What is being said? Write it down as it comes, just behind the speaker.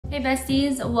Hey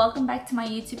besties, welcome back to my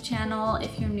YouTube channel.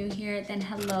 If you're new here, then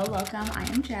hello, welcome. I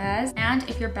am Jazz. And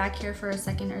if you're back here for a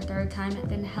second or third time,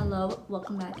 then hello,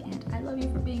 welcome back, and I love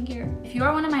you for being here. If you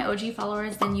are one of my OG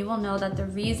followers, then you will know that the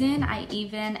reason I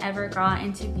even ever got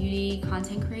into beauty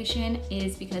content creation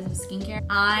is because of skincare.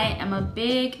 I am a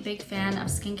big fan of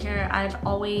skincare. I've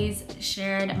always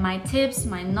shared my tips,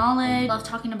 my knowledge. I love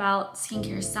talking about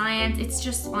skincare science. It's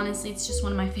just, honestly, it's just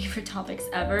one of my favorite topics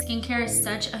ever. Skincare is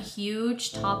such a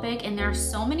huge topic, and there are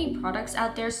so many products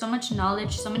out there, so much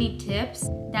knowledge, so many tips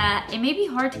that it may be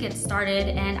hard to get started.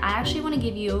 And I actually want to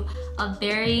give you a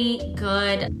very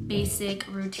good basic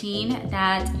routine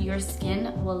that your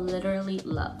skin will literally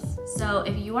love. So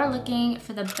if you are looking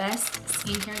for the best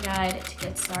skincare guide to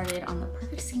get started on the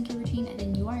perfect skincare routine,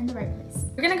 then you are in the right place.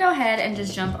 We're gonna go ahead and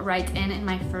just jump right in, and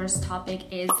my first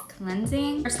topic is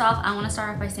cleansing. First off, I want to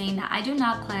start off by saying that I do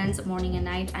not cleanse morning and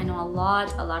night. I know a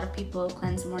lot of people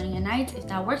cleanse morning and night. If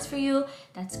that works for you,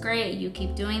 that's great, you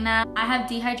keep doing that. I have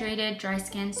dehydrated, dry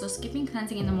skin, so skipping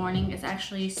cleansing in the morning is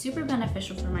actually super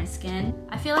beneficial for my skin.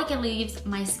 I feel like it leaves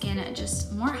my skin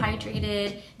just more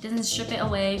hydrated, doesn't strip it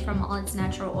away from all its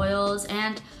natural oils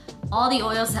and all the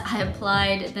oils that I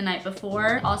applied the night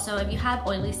before. Also, if you have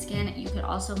oily skin, you could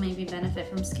also maybe benefit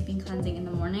from skipping cleansing in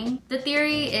the morning. The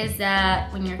theory is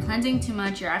that when you're cleansing too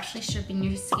much, you're actually stripping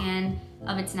your skin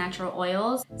of its natural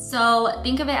oils. So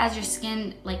think of it as your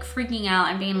skin like freaking out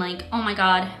and being like, oh my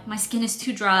god, my skin is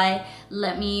too dry,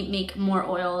 let me make more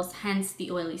oils, hence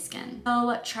the oily skin.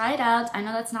 So try it out. I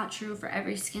know that's not true for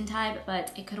every skin type,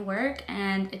 but it could work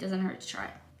and it doesn't hurt to try.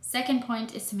 Second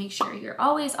point is to make sure you're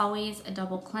always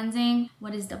double cleansing.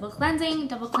 What is double cleansing?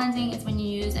 Double cleansing is when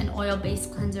you use an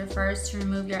oil-based cleanser first to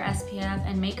remove your SPF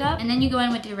and makeup, and then you go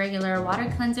in with your regular water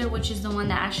cleanser, which is the one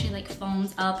that actually like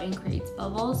foams up and creates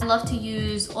bubbles. I love to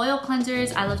use oil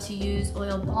cleansers. I love to use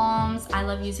oil balms. I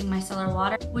love using micellar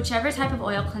water. Whichever type of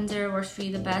oil cleanser works for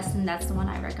you the best, and that's the one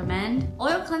I recommend.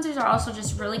 Oil cleansers are also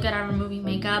just really good at removing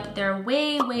makeup. They're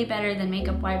way better than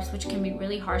makeup wipes, which can be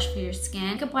really harsh for your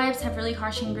skin. Makeup wipes have really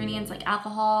harsh ingredients like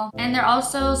alcohol, and they're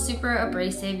also super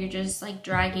abrasive. You're just like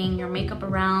dragging your makeup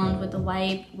around with the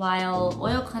wipe, while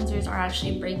oil cleansers are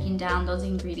actually breaking down those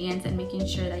ingredients and making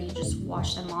sure that you just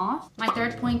wash them off. My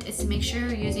third point is to make sure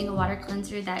you're using a water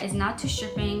cleanser that is not too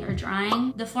stripping or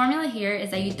drying. The formula here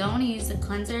is that you don't want to use the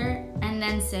cleanser and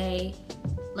then say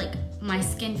like, my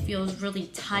skin feels really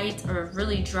tight or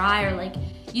really dry, or like,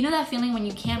 you know that feeling when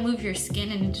you can't move your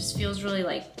skin and it just feels really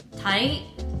like tight?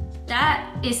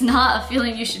 That is not a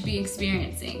feeling you should be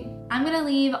experiencing. I'm gonna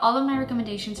leave all of my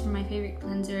recommendations for my favorite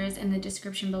cleansers in the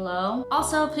description below.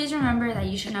 Also, please remember that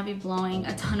you should not be blowing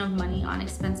a ton of money on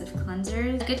expensive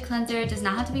cleansers. A good cleanser does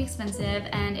not have to be expensive,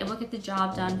 and it will get the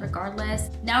job done regardless.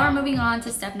 Now we're moving on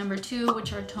to step number 2,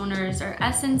 which are toners or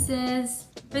essences.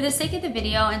 For the sake of the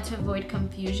video and to avoid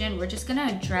confusion, we're just gonna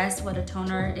address what a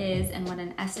toner is and what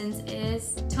an essence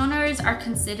is. Toners are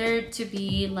considered to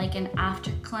be like an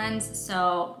after cleanse,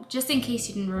 so just in case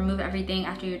you didn't remove everything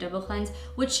after your double cleanse,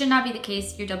 which should not be the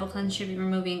case. Your double cleanse should be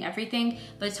removing everything,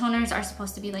 but toners are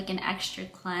supposed to be like an extra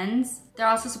cleanse. They're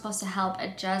also supposed to help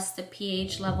adjust the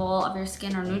pH level of your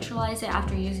skin or neutralize it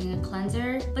after using a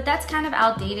cleanser. But that's kind of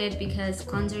outdated because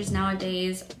cleansers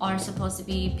nowadays are supposed to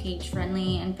be pH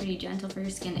friendly and pretty gentle for your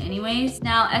skin anyways.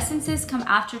 Now, essences come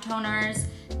after toners.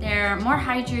 They're more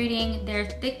hydrating, they're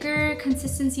thicker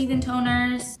consistency than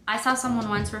toners. I saw someone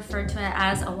once refer to it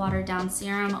as a watered down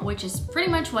serum, which is pretty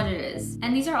much what it is.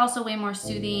 And these are also way more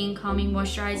soothing, calming,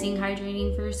 moisturizing,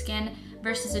 hydrating for your skin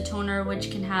versus a toner,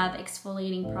 which can have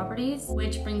exfoliating properties.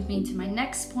 Which brings me to my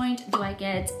next point. Do I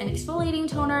get an exfoliating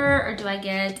toner or do I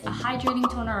get a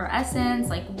hydrating toner or essence?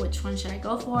 Like, which one should I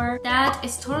go for? That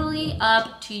is totally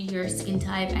up to your skin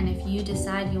type, and if you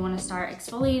decide you want to start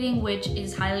exfoliating, which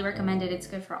is highly recommended, it's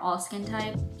good for all skin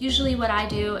types. Usually what I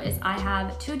do is I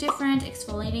have 2 different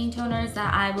exfoliating toners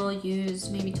that I will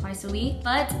use maybe twice a week,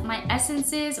 but my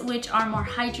essences, which are more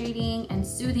hydrating and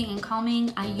soothing and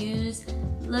calming, I use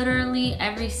literally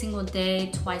every single day,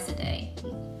 twice a day.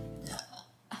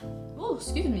 Oh,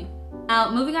 excuse me.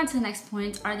 Now, moving on to the next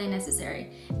point, are they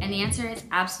necessary? And the answer is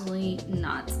absolutely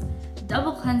not.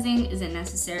 Double cleansing isn't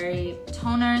necessary.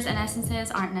 Toners and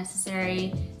essences aren't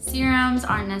necessary. Serums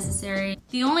aren't necessary.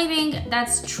 The only thing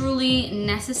that's truly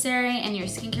necessary in your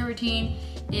skincare routine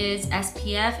is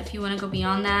SPF. If you want to go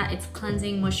beyond that, it's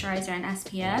cleansing, moisturizer, and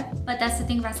SPF. But that's the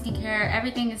thing about skincare.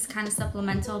 Everything is kind of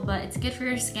supplemental, but it's good for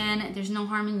your skin. There's no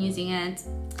harm in using it.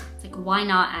 It's like, why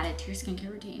not add it to your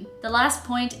skincare routine? The last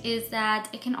point is that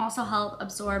it can also help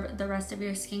absorb the rest of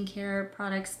your skincare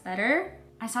products better.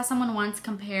 I saw someone once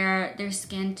compare their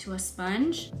skin to a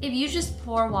sponge. If you just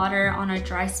pour water on a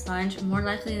dry sponge, more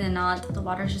likely than not, the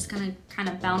water is just gonna kind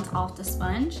of bounce off the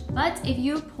sponge. But if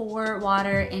you pour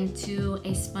water into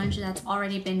a sponge that's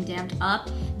already been damped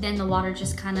up, then the water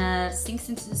just kind of sinks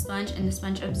into the sponge and the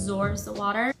sponge absorbs the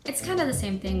water. It's kind of the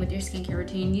same thing with your skincare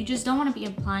routine. You just don't want to be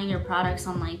applying your products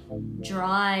on like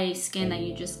dry skin that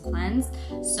you just cleansed.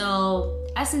 So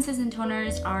essences and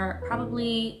toners are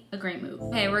probably a great move.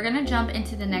 Okay, we're gonna jump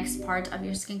into the next part of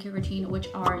your skincare routine, which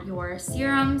are your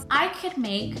serums. I could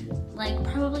make like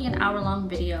probably an hour-long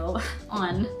video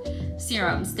on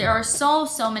serums. There are so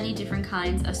many different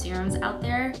kinds of serums out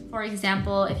there. For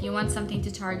example, if you want something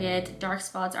to target dark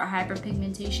spots or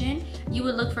hyperpigmentation, you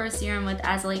would look for a serum with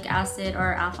azelaic acid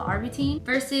or alpha-arbutin,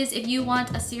 versus if you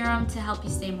want a serum to help you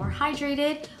stay more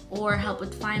hydrated or help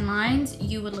with fine lines,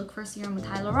 you would look for a serum with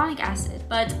hyaluronic acid.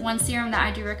 But one serum that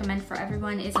I do recommend for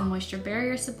everyone is a moisture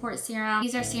barrier support serum.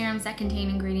 These are serums that contain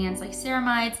ingredients like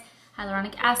ceramides,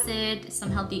 hyaluronic acid, some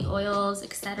healthy oils,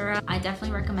 etc. I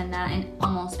definitely recommend that in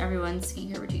almost everyone's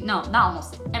skincare routine. No, not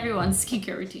almost, everyone's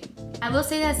skincare routine. I will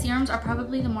say that serums are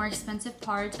probably the more expensive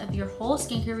part of your whole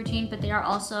skincare routine, but they are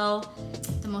also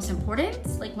the most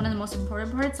important, like one of the most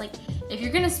important parts. Like if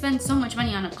you're gonna spend so much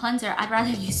money on a cleanser, I'd rather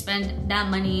you spend that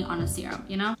money on a serum,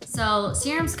 you know? So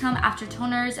serums come after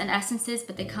toners and essences,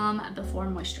 but they come before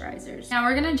moisturizers. Now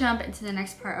we're gonna jump into the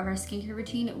next part of our skincare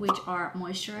routine, which are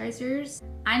moisturizers.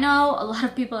 I know a lot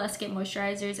of people that skip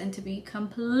moisturizers, and to be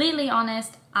completely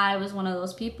honest, I was one of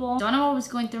those people. Don't know what was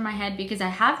going through my head because I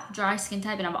have dry skin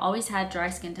type and I've always had dry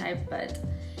skin type, but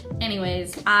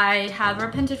anyways, I have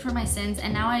repented for my sins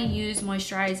and now I use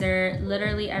moisturizer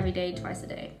literally every day, twice a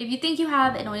day. If you think you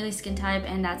have an oily skin type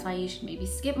and that's why you should maybe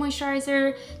skip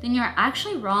moisturizer, then you're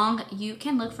actually wrong. You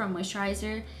can look for a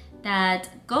moisturizer that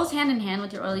goes hand in hand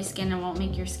with your oily skin and won't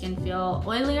make your skin feel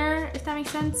oilier, if that makes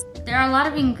sense. There are a lot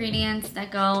of ingredients that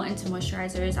go into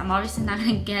moisturizers. I'm obviously not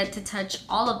gonna get to touch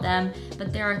all of them,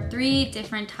 but there are 3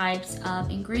 different types of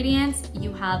ingredients.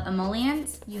 You have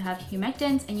emollients, you have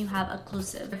humectants, and you have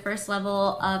occlusive. The first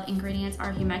level of ingredients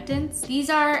are humectants.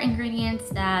 These are ingredients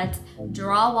that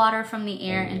draw water from the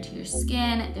air into your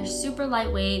skin. They're super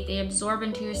lightweight, they absorb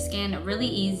into your skin really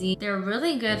easy. They're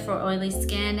really good for oily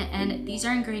skin, and these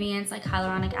are ingredients like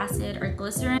hyaluronic acid or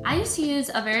glycerin. I used to use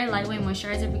a very lightweight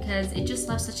moisturizer because it just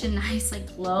left such a nice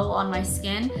like glow on my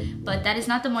skin, but that is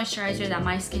not the moisturizer that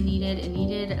my skin needed. It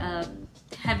needed a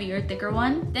heavier, thicker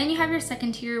one. Then you have your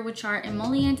second tier, which are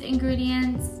emollient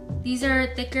ingredients. These are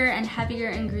thicker and heavier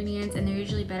ingredients and they're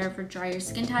usually better for drier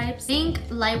skin types. Think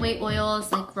lightweight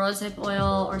oils like rosehip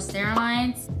oil or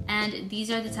ceramides, and these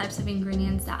are the types of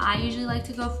ingredients that I usually like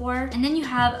to go for. And then you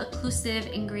have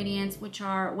occlusive ingredients, which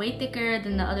are way thicker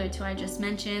than the other 2 I just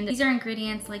mentioned. These are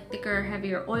ingredients like thicker,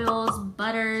 heavier oils,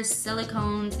 butters,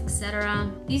 silicones,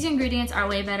 etc. These ingredients are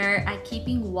way better at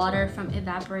keeping water from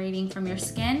evaporating from your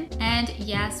skin. And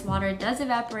yes, water does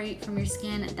evaporate from your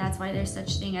skin. That's why there's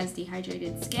such thing as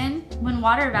dehydrated skin. When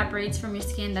water evaporates from your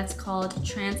skin, that's called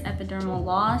transepidermal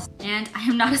loss. And I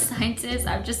am not a scientist,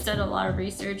 I've just done a lot of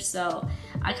research, so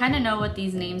I kind of know what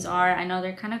these names are. I know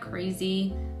they're kind of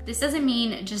crazy. This doesn't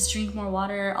mean just drink more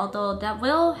water, although that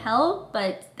will help,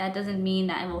 but that doesn't mean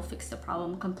that it will fix the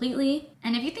problem completely.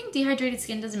 And if you think dehydrated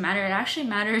skin doesn't matter, it actually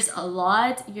matters a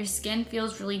lot. Your skin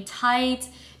feels really tight.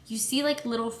 You see like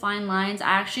little fine lines. I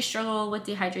actually struggle with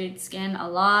dehydrated skin a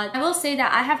lot. I will say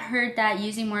that I have heard that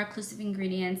using more occlusive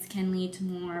ingredients can lead to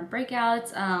more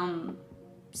breakouts.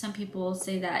 Some people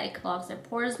say that it clogs their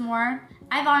pores more.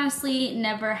 I've honestly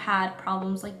never had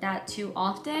problems like that too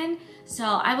often. So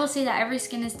I will say that every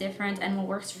skin is different and what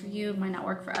works for you might not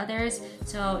work for others.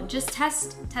 So just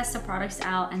test the products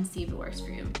out and see if it works for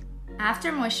you.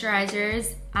 After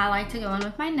moisturizers, I like to go in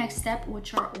with my next step,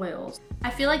 which are oils.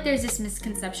 I feel like there's this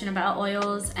misconception about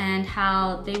oils and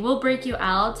how they will break you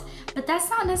out, but that's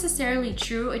not necessarily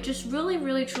true. It just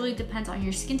really truly depends on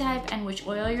your skin type and which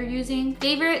oil you're using.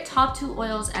 Favorite top 2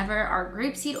 oils ever are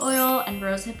grapeseed oil and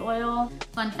rosehip oil.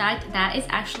 Fun fact, that is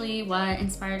actually what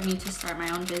inspired me to start my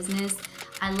own business.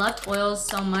 I loved oils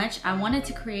so much. I wanted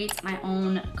to create my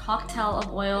own cocktail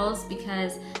of oils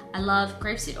because I love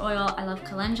grapeseed oil, I love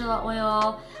calendula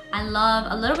oil, I love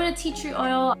a little bit of tea tree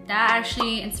oil. That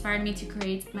actually inspired me to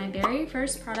create my very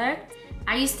first product.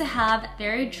 I used to have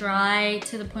very dry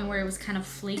to the point where it was kind of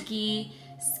flaky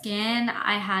skin.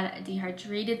 I had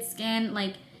dehydrated skin.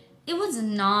 Like it was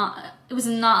not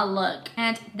a look.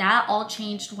 And that all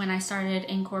changed when I started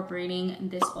incorporating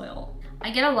this oil. I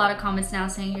get a lot of comments now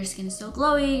saying your skin is so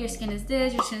glowy, your skin is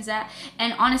this, your skin is that.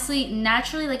 And honestly,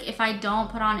 naturally, like if I don't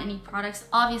put on any products,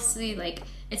 obviously like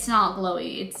it's not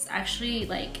glowy. It's actually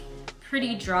like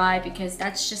pretty dry because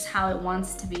that's just how it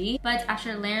wants to be. But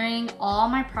after layering all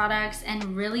my products and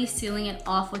really sealing it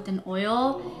off with an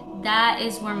oil, that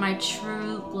is where my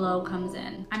true glow comes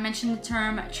in. I mentioned the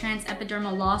term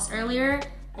transepidermal loss earlier.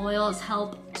 Oils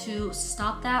help to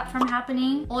stop that from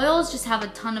happening. Oils just have a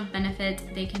ton of benefits.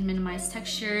 They can minimize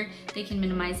texture, they can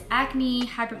minimize acne,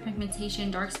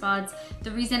 hyperpigmentation, dark spots.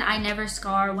 The reason I never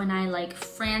scar when I like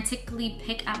frantically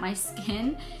pick at my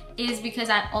skin is because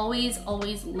I always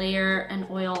layer an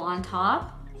oil on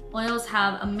top. Oils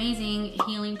have amazing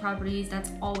healing properties. That's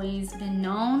always been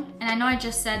known. And I know I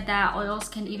just said that oils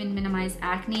can even minimize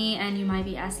acne, and you might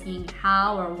be asking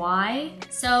how or why.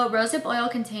 So rosehip oil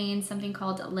contains something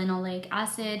called linoleic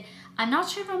acid. I'm not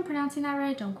sure if I'm pronouncing that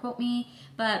right, don't quote me,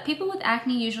 but people with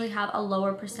acne usually have a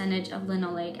lower percentage of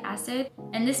linoleic acid,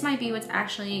 and this might be what's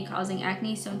actually causing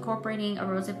acne. So incorporating a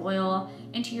rosehip oil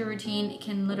into your routine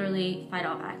can literally fight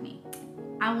off acne.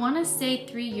 I want to say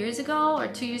 3 years ago or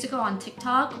 2 years ago on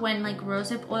TikTok, when like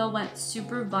rosehip oil went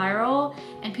super viral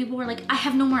and people were like, I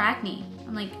have no more acne.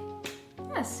 I'm like,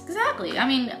 yes, exactly. I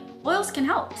mean, oils can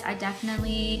help. I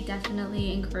definitely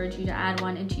encourage you to add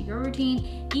one into your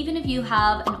routine, even if you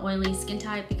have an oily skin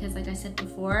type, because like I said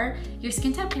before, your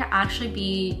skin type can actually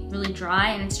be really dry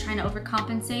and it's trying to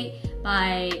overcompensate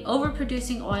by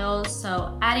overproducing oils.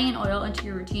 So adding an oil into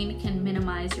your routine can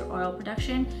minimize your oil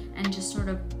production and just sort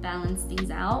of balance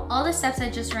things out. All the steps I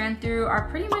just ran through are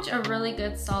pretty much a really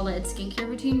good solid skincare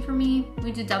routine for me.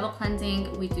 We do double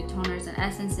cleansing, we do toners and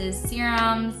essences,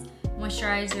 serums,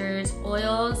 moisturizers,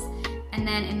 oils, and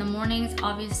then in the mornings,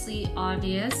 obviously,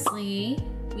 we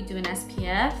do an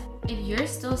SPF. If you're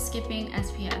still skipping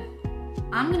SPF,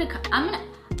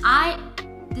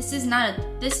 this is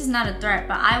not a threat,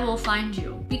 but I will find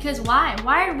you. Because why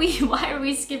are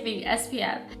we skipping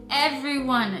SPF?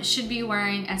 Everyone should be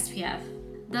wearing SPF.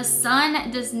 The sun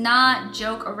does not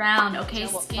joke around, okay?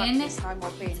 Skin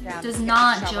does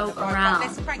not joke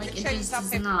around. Like, it just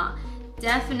does not.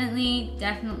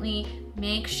 Definitely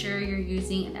make sure you're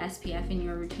using an SPF in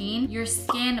your routine. Your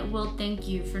skin will thank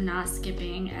you for not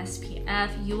skipping SPF.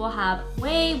 You will have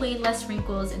way less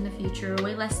wrinkles in the future,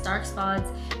 way less dark spots,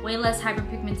 way less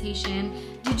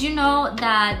hyperpigmentation. Did you know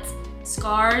that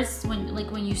scars, when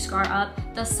you scar up,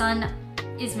 the sun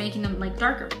is making them like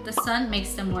darker? The sun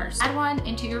makes them worse. Add one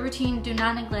into your routine. Do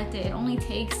not neglect it. It only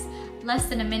takes less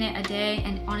than a minute a day,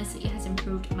 and honestly, it has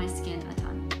improved my skin a ton.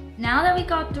 Now that we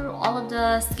got through all of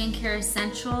the skincare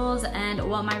essentials and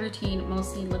what my routine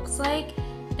mostly looks like,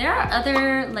 there are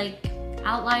other like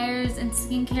outliers in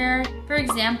skincare. For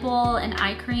example, an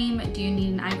eye cream. Do you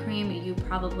need an eye cream? You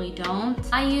probably don't.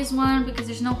 I use one because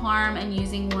there's no harm in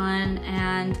using one,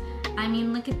 and I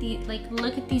mean, look at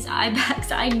these eye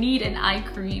bags. I need an eye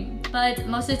cream. But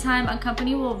most of the time, a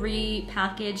company will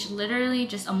repackage literally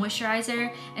just a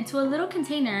moisturizer into a little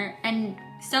container and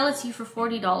sell it to you for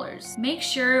 $40. Make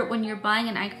sure when you're buying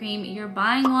an eye cream, you're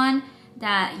buying one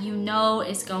that you know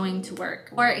is going to work.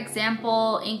 For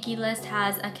example, Inky List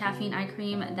has a caffeine eye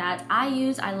cream that I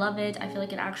use. I love it. I feel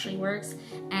like it actually works,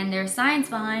 and there's science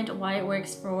behind why it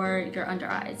works for your under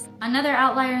eyes. Another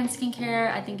outlier in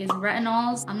skincare, I think, is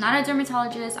retinols. I'm not a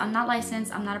dermatologist, I'm not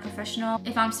licensed, I'm not a professional.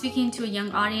 If I'm speaking to a young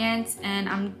audience, and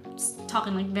I'm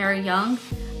talking like very young,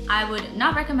 I would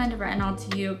not recommend a retinol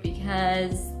to you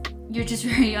because you're just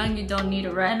very young, you don't need a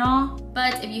retinol.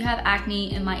 But if you have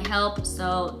acne, it might help.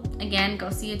 So again, go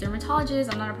see a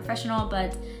dermatologist. I'm not a professional,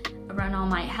 but a retinol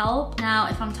might help. Now,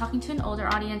 if I'm talking to an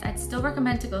older audience, I'd still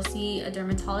recommend to go see a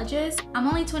dermatologist. I'm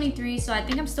only 23, so I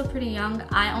think I'm still pretty young.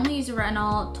 I only use a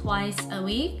retinol twice a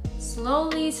week,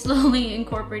 slowly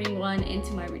incorporating one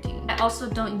into my routine. I also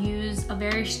don't use a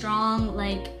very strong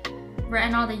like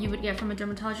retinol that you would get from a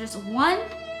dermatologist. One,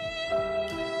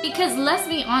 because let's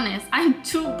be honest, I'm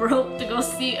too broke to go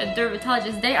see a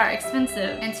dermatologist. They are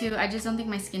expensive. And two, I just don't think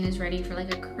my skin is ready for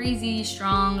like a crazy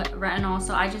strong retinol.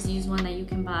 So I just use one that you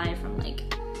can buy from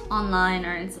like online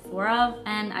or in Sephora.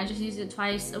 And I just use it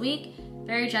twice a week.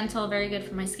 Very gentle, very good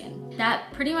for my skin.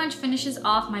 That pretty much finishes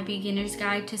off my beginner's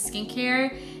guide to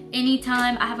skincare.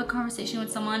 Anytime I have a conversation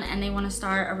with someone and they want to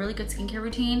start a really good skincare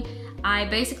routine, I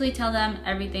basically tell them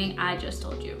everything I just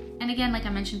told you. And again, like I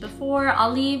mentioned before,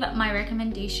 I'll leave my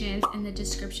recommendations in the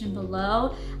description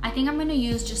below. I think I'm gonna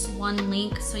use just one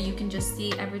link so you can just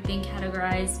see everything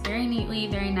categorized very neatly,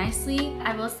 very nicely.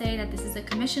 I will say that this is a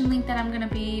commission link that I'm gonna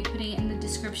be putting in the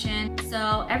description.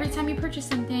 So every time you purchase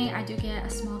something, I do get a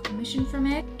small commission from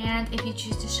it. And if you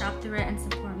choose to shop through it and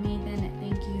support me, then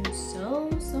thank you so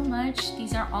much.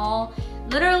 These are all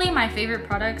literally my favorite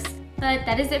products But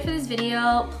that is it for this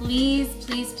video. Please,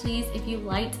 please, please, if you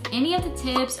liked any of the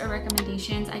tips or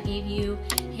recommendations I gave you,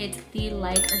 hit the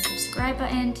like or subscribe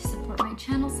button to support my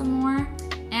channel some more.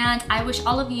 And I wish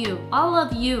all of you,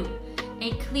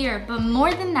 a clear, but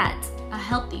more than that, a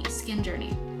healthy skin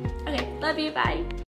journey. Okay, love you, bye.